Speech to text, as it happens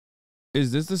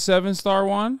Is this the 7-star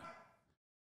one?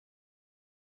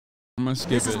 I'm gonna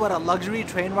skip it. This is what a luxury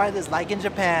train ride is like in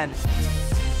Japan.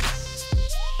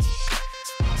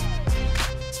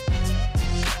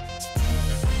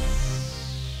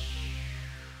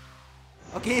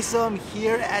 Okay, so I'm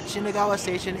here at Shinagawa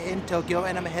Station in Tokyo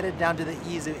and I'm headed down to the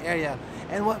Izu area.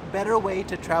 And what better way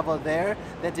to travel there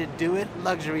than to do it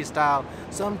luxury style.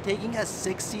 So I'm taking a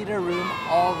 6-seater room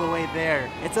all the way there.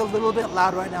 It's a little bit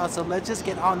loud right now, so let's just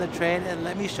get on the train and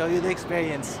let me show you the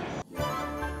experience.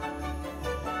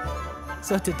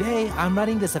 So today, I'm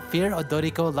riding the Saphir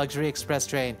Odoriko Luxury Express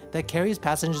train that carries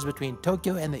passengers between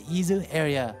Tokyo and the Izu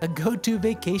area, a go-to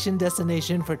vacation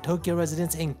destination for Tokyo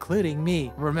residents including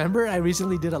me. Remember, I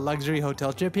recently did a luxury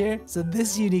hotel trip here? So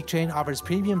this unique train offers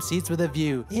premium seats with a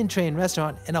view, in-train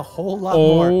restaurant, and a whole lot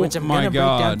more, which I'm gonna break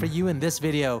down for you in this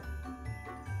video.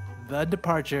 The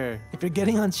departure. If you're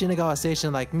getting on Shinagawa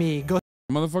Station like me, go...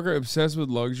 Motherfucker obsessed with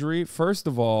luxury. First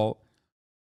of all,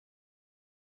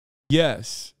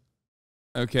 yes.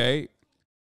 Okay.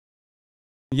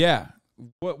 Yeah.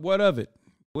 What of it?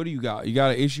 What do you got? You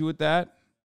got an issue with that?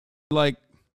 Like,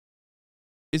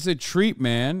 it's a treat,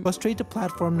 man. Go straight to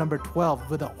platform number 12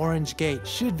 with the orange gate.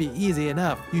 Should be easy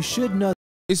enough. You should know.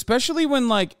 Especially when,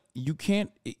 like, you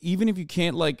can't, even if you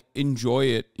can't, like, enjoy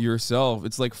it yourself,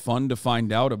 it's, like, fun to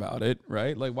find out about it,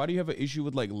 right? Like, why do you have an issue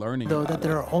with, like, learning though that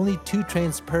there are only 2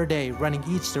 trains per day running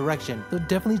each direction. So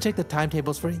definitely check the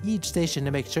timetables for each station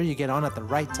to make sure you get on at the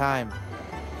right time.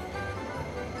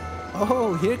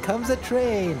 Oh, here comes a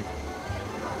train!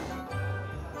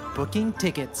 Booking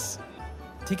tickets.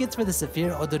 Tickets for the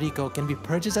Saphir Odoriko can be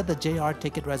purchased at the JR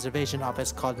ticket reservation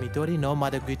office called Midori no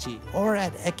Madoguchi or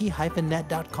at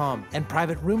eki-net.com, and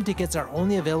private room tickets are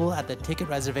only available at the ticket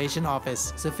reservation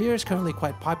office. Saphir is currently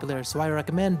quite popular, so I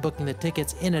recommend booking the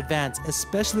tickets in advance,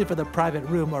 especially for the private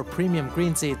room or premium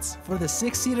green seats. For the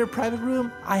 6-seater private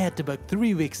room, I had to book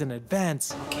 3 weeks in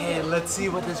advance. Okay, let's see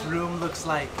what this room looks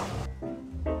like.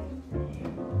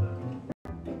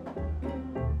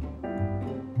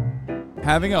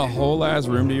 Having a whole ass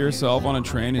room to yourself on a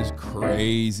train is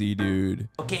crazy, dude.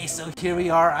 Okay, so here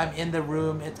we are. I'm in the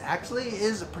room. It actually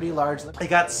is pretty large. I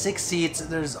got 6 seats.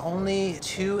 There's only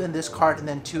 2 in this cart and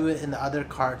then 2 in the other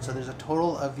cart. So there's a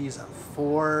total of these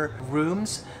 4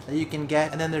 rooms that you can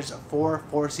get. And then there's 4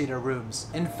 4-seater rooms.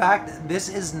 In fact, this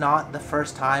is not the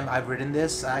first time I've ridden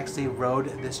this. I actually rode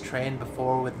this train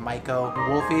before with Maiko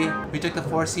and Wolfie. We took the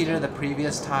 4-seater the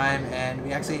previous time and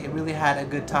we actually really had a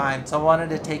good time. So I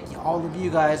wanted to take all of you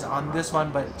guys on this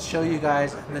one, but show you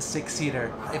guys the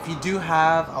 6-seater. If you do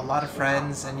have a lot of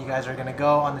friends and you guys are gonna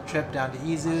go on the trip down to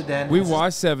Izu, then we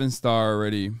watched 7-star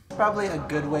already. Probably a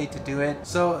good way to do it.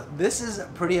 So this is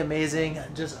pretty amazing.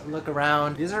 Just look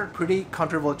around. These are pretty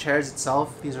comfortable chairs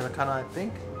itself. These are kind of, I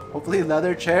think, hopefully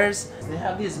leather chairs. They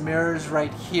have these mirrors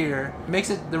right here. It makes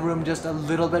the room just a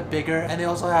little bit bigger. And they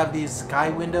also have these sky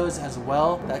windows as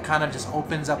well that kind of just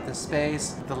opens up the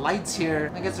space. The lights here,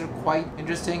 I guess, are quite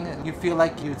interesting. You feel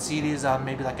like you would see these on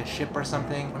maybe like a ship or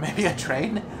something, or maybe a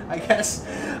train, I guess.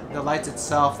 The lights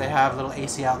itself, they have little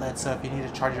AC outlets, so if you need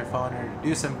to charge your phone or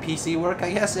do some PC work,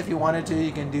 I guess, if you wanted to,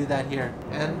 you can do that here.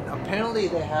 And apparently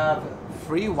they have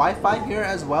free Wi-Fi here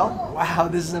as well. Wow,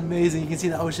 this is amazing. You can see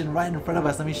the ocean right in front of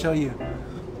us. Let me show you.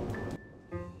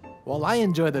 While I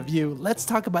enjoy the view, let's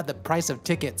talk about the price of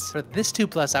tickets for this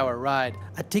 2+ hour ride.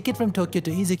 A ticket from Tokyo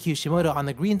to Izuku Shimoda on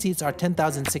the green seats are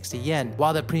 10,060 yen,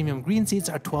 while the premium green seats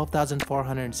are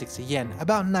 12,460 yen,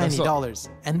 about $90.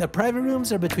 And the private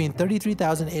rooms are between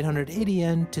 33,880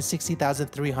 yen to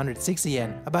 60,360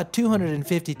 yen, about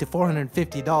 $250 to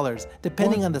 $450,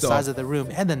 depending on the size of the room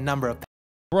and the number of...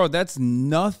 Bro, that's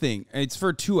nothing. It's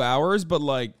for 2 hours, but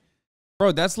like,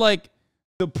 bro, that's like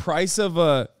the price of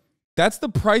a... That's the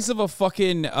price of a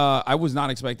fucking, I was not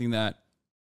expecting that.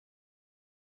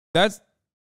 That's,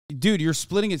 dude, you're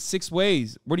splitting it 6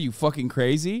 ways. What are you, fucking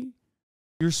crazy?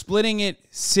 You're splitting it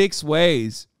 6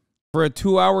 ways for a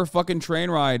 2-hour fucking train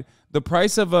ride. The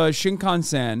price of a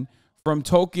Shinkansen from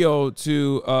Tokyo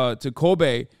to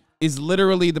Kobe is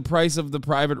literally the price of the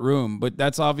private room. But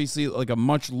that's obviously like a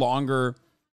much longer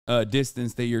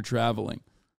distance that you're traveling.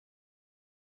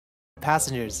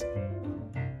 Passengers.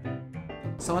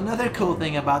 So another cool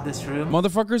thing about this room...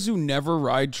 Motherfuckers who never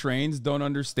ride trains don't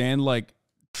understand, like,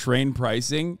 train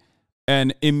pricing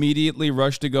and immediately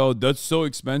rush to go, that's so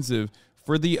expensive.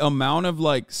 For the amount of,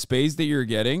 like, space that you're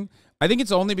getting, I think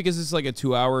it's only because it's, like, a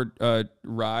 2-hour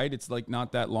ride. It's, like,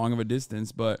 not that long of a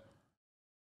distance, but...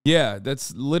 Yeah,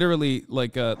 that's literally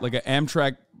like a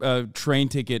Amtrak train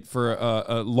ticket for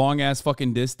a long-ass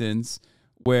fucking distance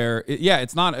where...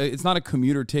 it's not a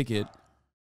commuter ticket.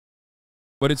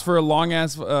 But it's for a long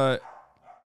ass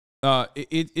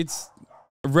it's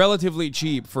relatively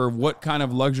cheap for what kind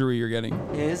of luxury you're getting.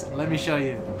 Let me show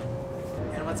you.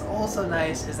 And what's also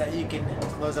nice is that you can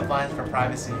close the blinds for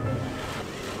privacy.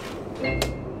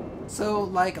 So,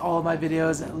 like all of my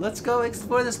videos, let's go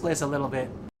explore this place a little bit.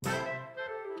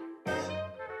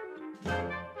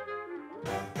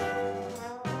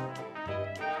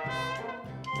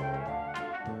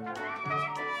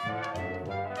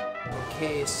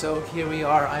 Okay, so here we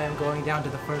are. I am going down to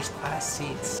the first class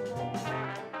seats.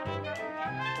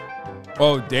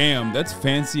 Oh, damn. That's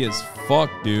fancy as fuck,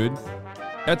 dude.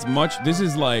 That's much. This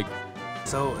is like.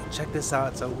 So check this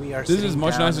out. So we are. This is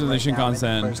much nicer than the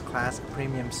Shinkansen. First class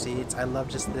premium seats. I love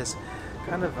just this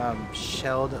kind of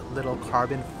shelled little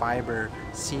carbon fiber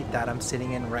seat that I'm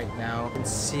sitting in right now. You can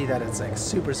see that it's like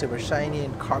super shiny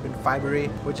and carbon fibery,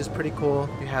 which is pretty cool.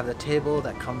 You have the table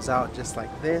that comes out just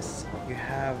like this. You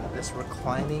have this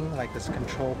reclining, like this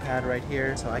control pad right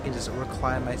here, so I can just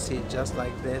recline my seat just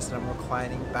like this, and I'm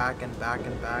reclining back and back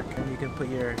and back. And you can put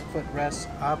your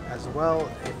footrest up as well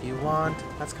if you want.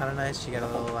 That's kind of nice. You get a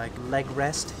little like leg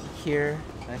rest here.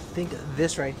 I think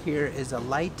this right here is a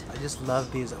light. I just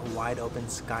love these wide open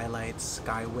skylights,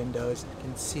 sky windows. You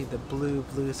can see the blue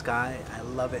sky. I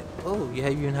love it. Oh, you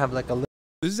even have like a little.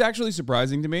 This is actually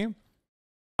surprising to me.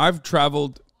 I've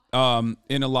traveled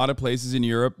in a lot of places in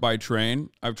Europe by train.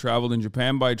 I've traveled in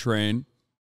Japan by train.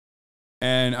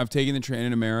 And I've taken the train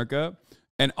in America.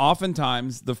 And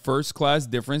oftentimes the first class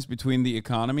difference between the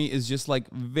economy is just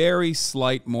like very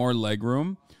slight more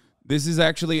legroom. This is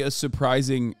actually a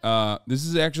surprising.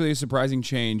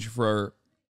 Change for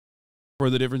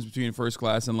the difference between first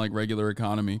class and like regular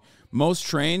economy. Most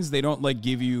trains, they don't like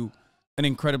give you an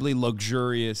incredibly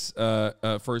luxurious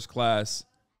first class.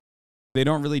 They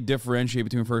don't really differentiate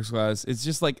between first class. It's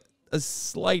just like a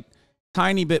slight,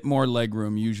 tiny bit more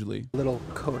legroom usually. Little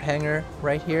coat hanger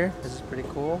right here. This is pretty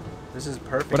cool. This is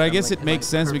perfect. But I guess it makes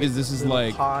sense because this is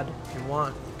like pod. If you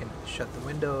want, you can shut the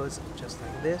windows just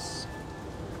like this.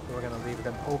 We're gonna leave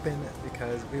them open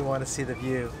because we want to see the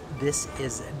view. This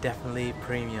is definitely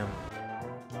premium.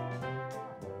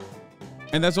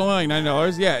 And that's only like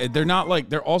 $9. Yeah, they're not like,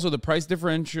 they're also the price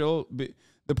differential.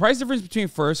 The price difference between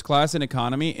first class and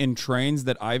economy in trains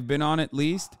that I've been on at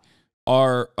least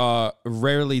are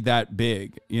rarely that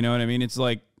big. You know what I mean? It's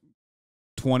like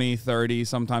 20, 30,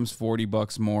 sometimes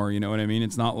 $40 more. You know what I mean?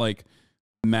 It's not like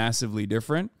massively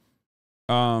different.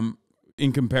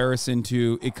 In comparison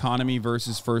to economy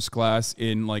versus first class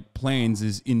in like planes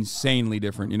is insanely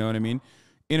different. You know what I mean?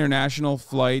 International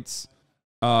flights,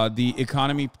 the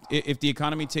economy, if the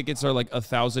economy tickets are like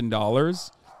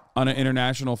 $1,000 on an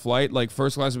international flight, like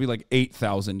first class would be like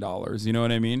 $8,000. You know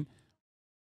what I mean?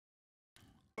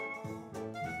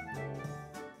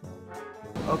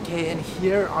 Okay, and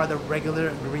here are the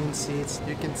regular green seats.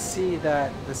 You can see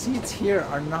that the seats here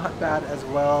are not bad as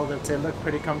well. They look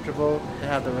pretty comfortable. They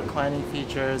have the reclining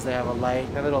features. They have a light,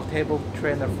 a little table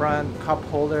tray in the front, cup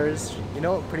holders. You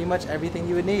know, pretty much everything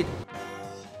you would need.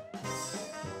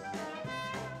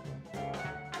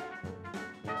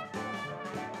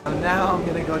 Now I'm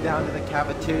gonna go down to the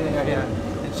cafeteria area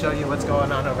and show you what's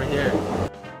going on over here.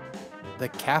 The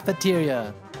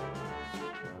cafeteria.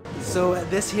 So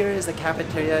this here is the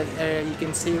cafeteria area. You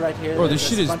can see right here. Bro, this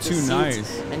shit is too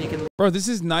nice. And you can. Bro, this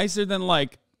is nicer than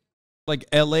like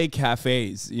LA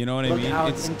cafes. You know what I mean? Out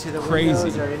it's into the crazy.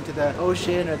 windows or into the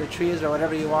ocean or the trees or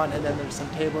whatever you want. And then there's some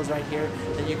tables right here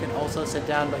that you can also sit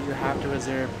down, but you have to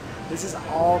reserve. This is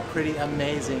all pretty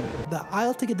amazing. The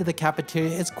aisle to get to the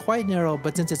cafeteria is quite narrow,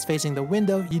 but since it's facing the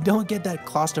window, you don't get that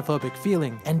claustrophobic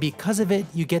feeling. And because of it,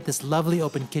 you get this lovely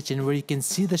open kitchen where you can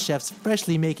see the chefs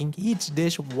freshly making each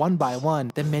dish one by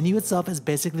one. The menu itself is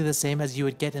basically the same as you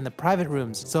would get in the private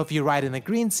rooms. So if you ride in the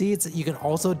green seats, you can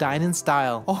also dine in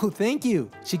style. Oh, thank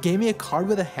you. She gave me a card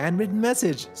with a handwritten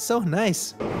message. So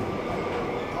nice.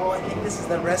 Oh, I think this is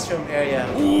the restroom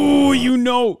area. Ooh, you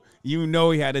know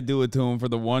he had to do it to him for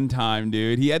the one time,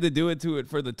 dude. He had to do it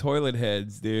for the toilet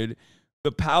heads, dude.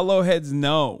 The Paolo heads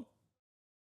know.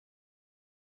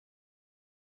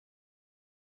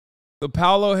 The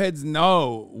Paolo heads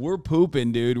know. We're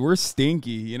pooping, dude. We're stinky.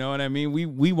 You know what I mean?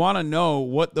 We want to know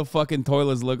what the fucking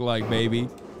toilets look like, baby.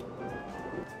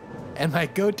 And my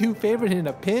go-to favorite in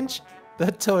a pinch,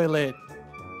 the toilet.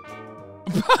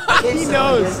 He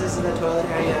knows. This is the toilet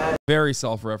area. Very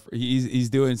he's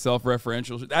doing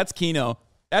self-referential. That's Kino.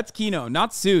 That's Kino,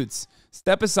 not Suits.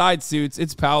 Step aside, Suits.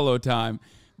 It's Paolo time.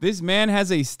 This man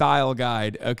has a style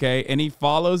guide, okay? And he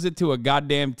follows it to a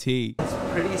goddamn T. It's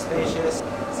pretty spacious.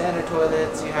 Standard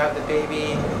toilets. You have the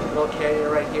baby little carrier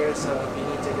right here, so if you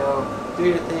need to go do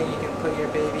your thing, you can put your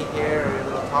baby here or your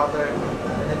little toddler.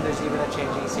 And then there's even a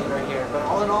changing seat right here. But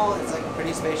all in all, it's like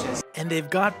pretty spacious. And they've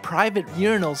got private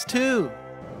urinals too.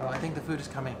 Oh, I think the food is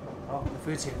coming. Oh, the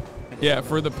food's here. Yeah,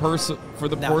 for the porcelain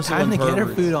Time to get our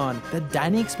perverts. food on. The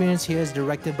dining experience here is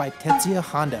directed by Tetsuya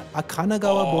Honda, a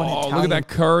Kanagawa-born Italian. Oh, look at that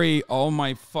curry. Oh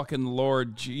my fucking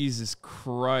Lord. Jesus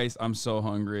Christ. I'm so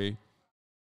hungry.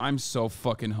 I'm so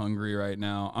fucking hungry right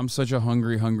now. I'm such a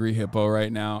hungry hippo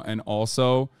right now. And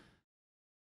also,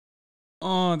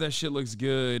 oh, that shit looks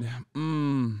good.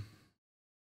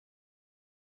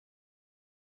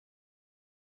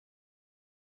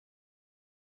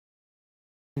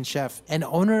 Chef and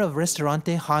owner of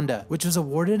Ristorante Honda, which was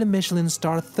awarded a Michelin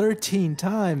star 13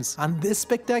 times. On this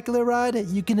spectacular ride,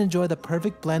 you can enjoy the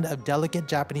perfect blend of delicate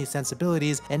Japanese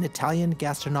sensibilities and Italian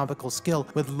gastronomical skill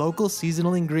with local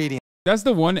seasonal ingredients. That's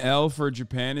the one L for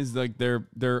Japan, is like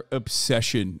their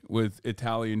obsession with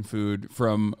Italian food,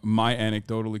 from my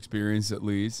anecdotal experience at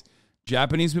least.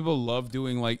 Japanese people love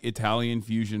doing like Italian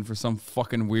fusion for some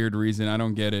fucking weird reason. I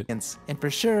don't get it. And for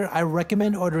sure, I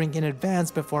recommend ordering in advance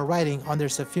before riding on their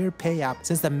Saphir Pay app,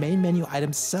 since the main menu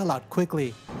items sell out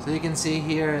quickly. So you can see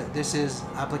here, this is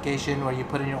application where you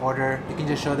put in your order. You can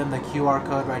just show them the QR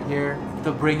code right here.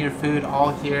 They'll bring your food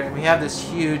all here. And we have this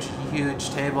huge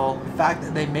table. In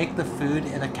fact, they make the food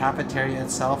in the cafeteria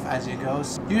itself as you go.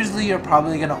 So usually you're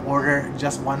probably gonna order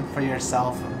just one for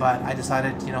yourself, but I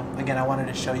decided, you know, again, I wanted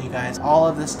to show you guys all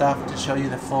of this stuff to show you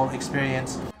the full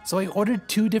experience. So I ordered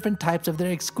 2 different types of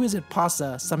their exquisite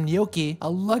pasta, some gnocchi, a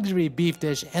luxury beef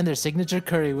dish, and their signature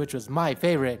curry, which was my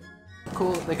favorite.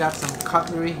 Cool, they got some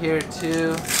cutlery here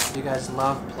too. You guys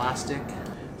love plastic.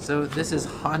 So this is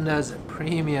Honda's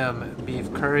premium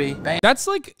beef curry. Bang. That's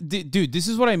like, dude, this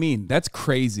is what I mean. That's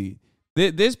crazy.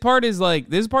 This part is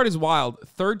wild.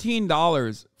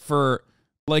 $13 for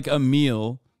like a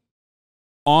meal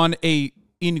on a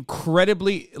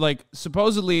incredibly, like,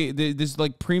 supposedly this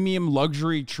like premium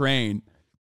luxury train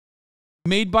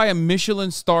made by a Michelin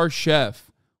star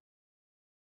chef.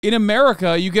 In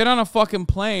America, you get on a fucking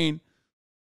plane.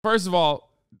 First of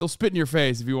all, they'll spit in your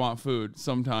face if you want food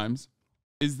sometimes.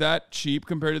 Is that cheap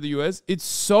compared to the US? It's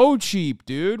so cheap,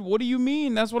 dude. What do you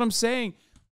mean? That's what I'm saying.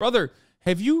 Brother,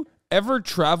 have you ever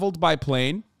traveled by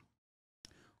plane?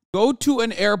 Go to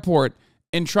an airport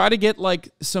and try to get like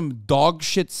some dog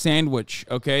shit sandwich,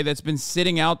 okay, that's been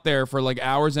sitting out there for like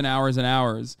hours and hours and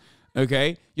hours,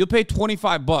 okay? You'll pay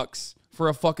 $25 for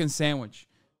a fucking sandwich.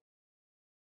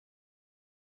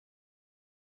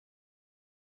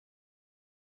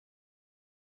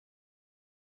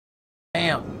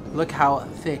 Damn, look how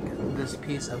thick this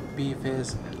piece of beef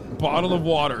is. Bottle of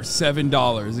water,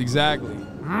 $7, exactly.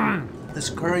 This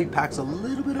curry packs a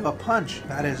little bit of a punch.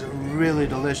 That is really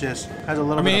delicious. Has a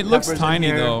little I mean, bit of it looks peppers tiny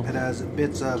in here. though. It has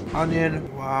bits of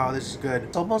onion. Wow, this is good.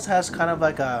 It almost has kind of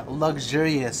like a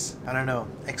luxurious, I don't know,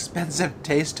 expensive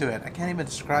taste to it. I can't even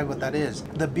describe what that is.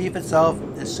 The beef itself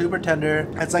is super tender.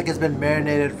 It's like it's been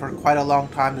marinated for quite a long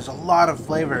time. There's a lot of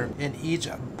flavor in each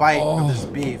bite of this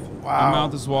beef. Wow. My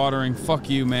mouth is watering. Fuck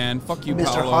you, man. Fuck you,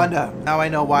 Mr. Paolo. Honda. Now I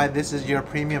know why this is your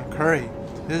premium curry.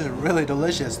 This is really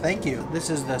delicious. Thank you. This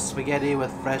is the spaghetti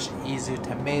with fresh Izu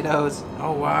tomatoes.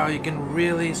 Oh wow, you can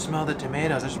really smell the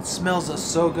tomatoes. It smells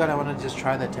so good. I want to just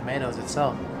try the tomatoes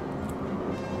itself.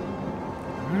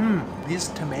 These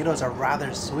tomatoes are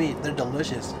rather sweet. They're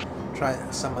delicious. Try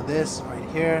some of this right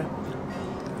here.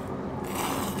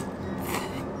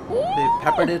 They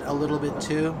peppered it a little bit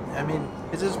too. I mean,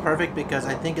 this is perfect because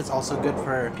I think it's also good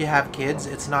for if you have kids.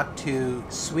 It's not too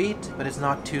sweet, but it's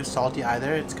not too salty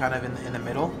either. It's kind of in the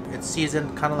middle. It's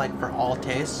seasoned kind of like for all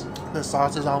tastes. The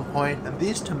sauce is on point, and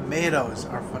these tomatoes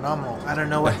are phenomenal. I don't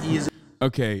know what easy.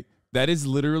 Okay, that is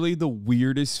literally the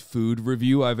weirdest food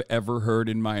review I've ever heard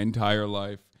in my entire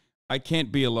life. I can't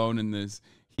be alone in this.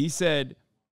 He said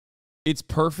it's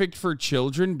perfect for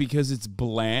children because it's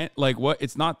bland. Like what?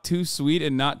 It's not too sweet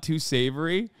and not too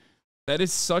savory. That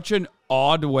is such an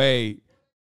odd way.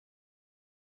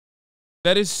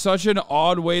 That is such an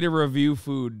odd way to review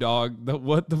food, dog.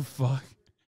 What the fuck?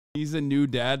 He's a new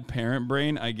dad, parent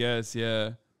brain, I guess,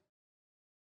 yeah.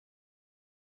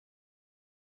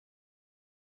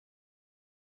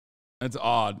 That's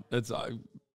odd. That's odd.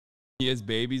 He has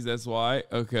babies, that's why?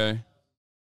 Okay.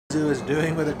 Is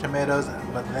doing with the tomatoes,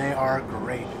 but they are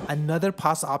great. Another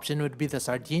pasta option would be the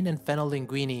sardine and fennel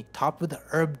linguine topped with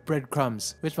herb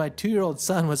breadcrumbs, which my 2-year-old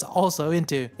son was also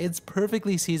into. It's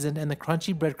perfectly seasoned and the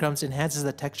crunchy breadcrumbs enhances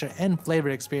the texture and flavor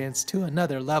experience to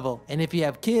another level. And if you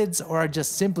have kids or are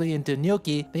just simply into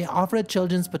gnocchi, they offer a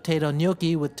children's potato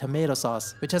gnocchi with tomato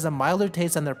sauce, which has a milder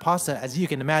taste than their pasta as you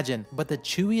can imagine, but the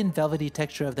chewy and velvety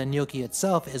texture of the gnocchi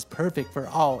itself is perfect for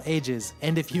all ages.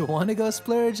 And if you want to go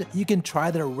splurge, you can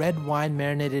try their red wine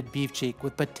marinated beef cheek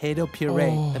with potato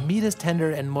puree. The meat is tender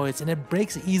and moist, and it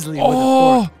breaks easily with a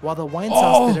fork, while the wine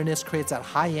sauce bitterness creates that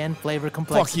high-end flavor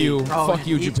complexity. Fuck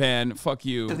you, Japan. Fuck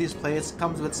you. Each of these plates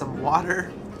comes with some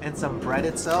water and some bread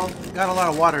itself. Got a lot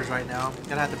of waters right now.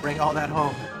 Gonna have to bring all that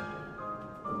home.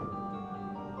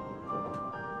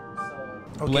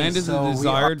 Okay, Bland is a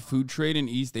desired food trade in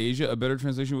East Asia. A better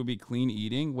translation would be clean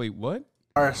eating. Wait, what?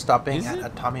 Are stopping at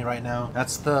Atami right now.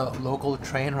 That's the local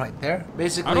train right there.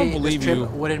 Basically, I don't believe this trip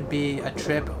wouldn't be a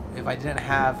trip if I didn't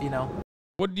have, you know.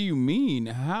 What do you mean?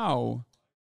 How?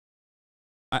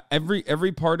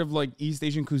 Every part of like East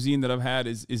Asian cuisine that I've had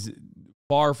is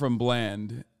far from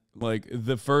bland. Like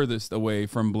the furthest away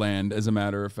from bland, as a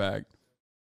matter of fact.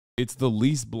 It's the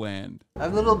least bland. A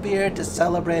little beer to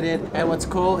celebrate it, and what's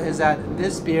cool is that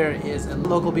this beer is a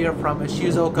local beer from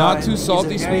Shizuoka. Not too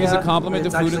salty, sweet as a compliment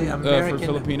to food for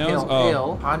Filipinos.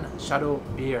 Ale, Han Shadow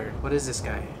beer. What is this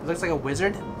guy? It looks like a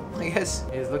wizard, I guess.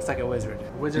 It looks like a wizard.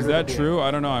 Is that true? I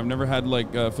don't know. I've never had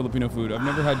like Filipino food. I've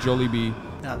never had Jollibee.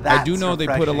 Now I do know refreshing.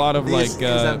 They put a lot of this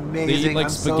they eat like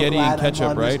spaghetti and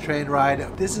ketchup, right? This train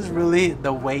ride. This is really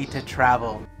the way to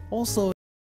travel. Also,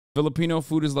 Filipino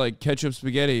food is like ketchup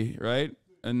spaghetti, right?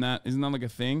 And that isn't that like a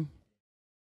thing?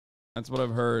 That's what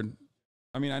I've heard.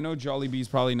 I mean, I know Jollibee is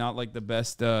probably not like the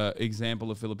best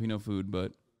example of Filipino food,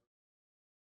 but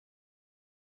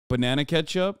banana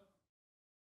ketchup.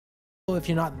 If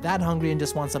you're not that hungry and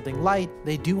just want something light,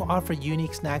 they do offer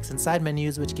unique snacks and side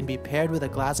menus which can be paired with a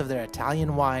glass of their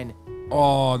Italian wine.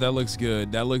 Oh, that looks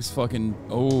good. That looks fucking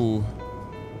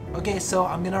Okay, so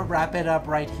I'm gonna wrap it up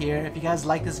right here. If you guys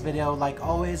like this video, like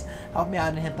always, help me out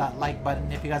and hit that like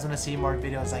button. If you guys want to see more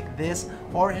videos like this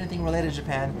or anything related to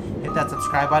Japan, hit that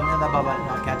subscribe button and that bell button.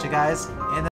 I'll catch you guys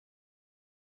in the